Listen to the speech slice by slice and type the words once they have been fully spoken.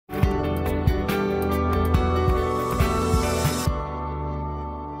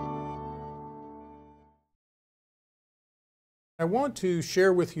I want to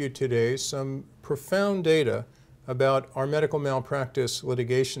share with you today some profound data about our medical malpractice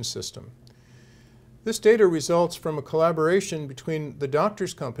litigation system. This data results from a collaboration between the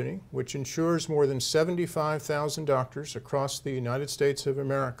Doctors Company, which insures more than 75,000 doctors across the United States of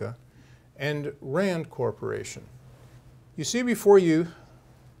America, and RAND Corporation. You see before you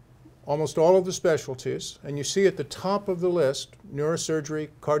almost all of the specialties, and you see at the top of the list neurosurgery,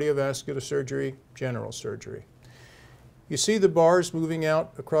 cardiovascular surgery, general surgery. You see the bars moving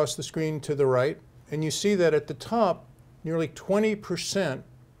out across the screen to the right, and you see that at the top, nearly 20%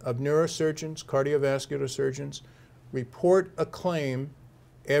 of neurosurgeons, cardiovascular surgeons, report a claim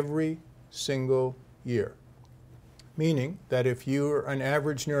every single year. Meaning that if you're an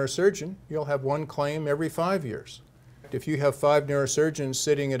average neurosurgeon, you'll have one claim every 5 years. If you have 5 neurosurgeons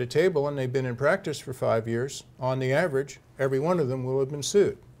sitting at a table and they've been in practice for 5 years, on the average, every one of them will have been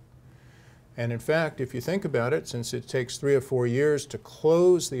sued. And in fact, if you think about it, since it takes 3 or 4 years to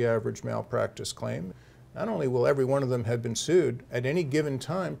close the average malpractice claim, not only will every one of them have been sued, at any given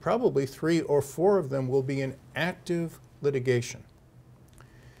time, probably 3 or 4 of them will be in active litigation.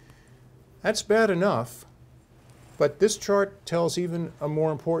 That's bad enough, but this chart tells even a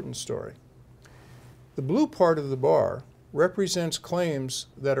more important story. The blue part of the bar represents claims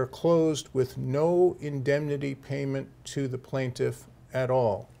that are closed with no indemnity payment to the plaintiff at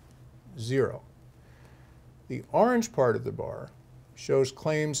all. 0. The orange part of the bar shows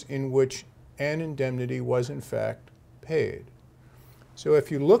claims in which an indemnity was in fact paid. So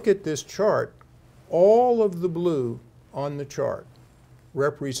if you look at this chart, all of the blue on the chart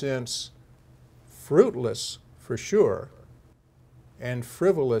represents fruitless, for sure, and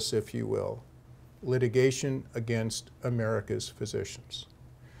frivolous, if you will, litigation against America's physicians.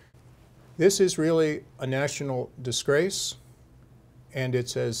 This is really a national disgrace, and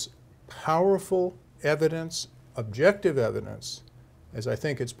it's as powerful evidence, objective evidence, as I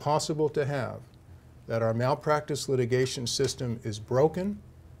think it's possible to have, that our malpractice litigation system is broken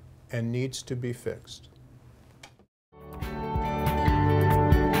and needs to be fixed.